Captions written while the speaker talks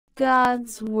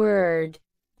God's Word.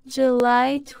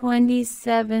 July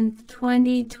 27,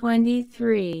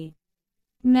 2023.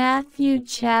 Matthew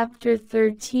chapter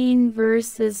 13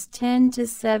 verses 10 to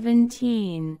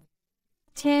 17.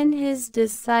 10 His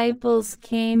disciples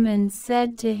came and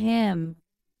said to him,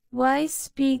 Why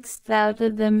speakst thou to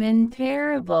them in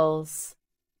parables?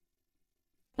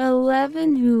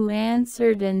 11 Who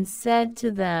answered and said to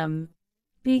them,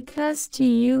 Because to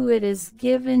you it is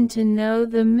given to know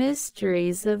the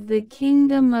mysteries of the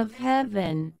kingdom of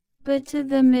heaven, but to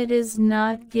them it is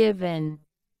not given.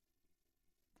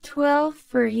 12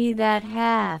 For he that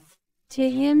hath, to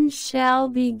him shall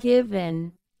be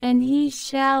given, and he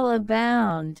shall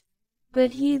abound,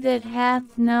 but he that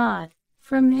hath not,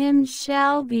 from him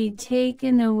shall be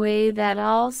taken away that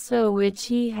also which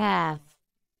he hath.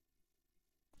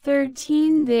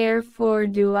 13 Therefore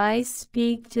do I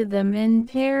speak to them in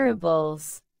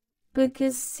parables,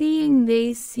 because seeing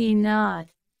they see not,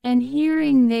 and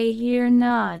hearing they hear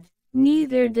not,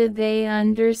 neither do they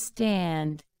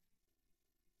understand.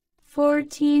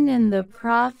 14 And the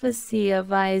prophecy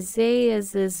of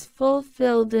Isaias is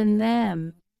fulfilled in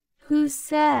them, who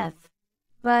saith,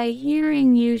 By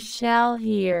hearing you shall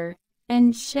hear,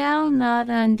 and shall not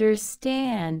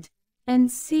understand, and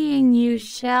seeing you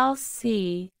shall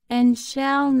see, and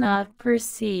shall not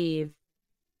perceive.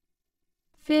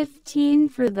 15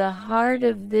 For the heart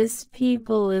of this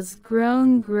people is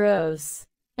grown gross,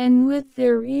 and with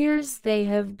their ears they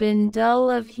have been dull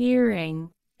of hearing,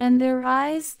 and their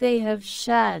eyes they have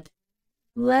shut,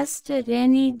 lest at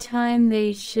any time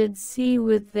they should see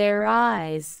with their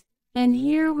eyes, and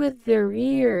hear with their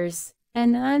ears,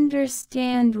 and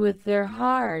understand with their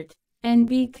heart, and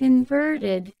be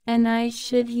converted, and I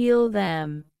should heal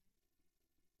them.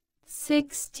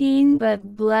 16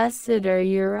 But blessed are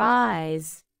your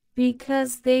eyes,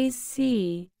 because they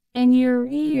see, and your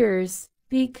ears,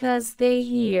 because they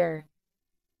hear.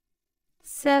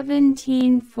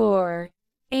 17 For,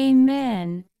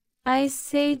 Amen, I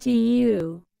say to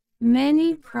you,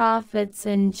 many prophets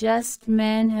and just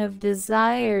men have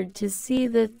desired to see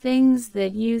the things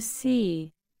that you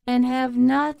see, and have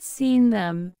not seen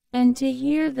them, and to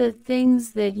hear the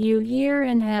things that you hear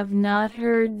and have not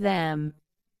heard them.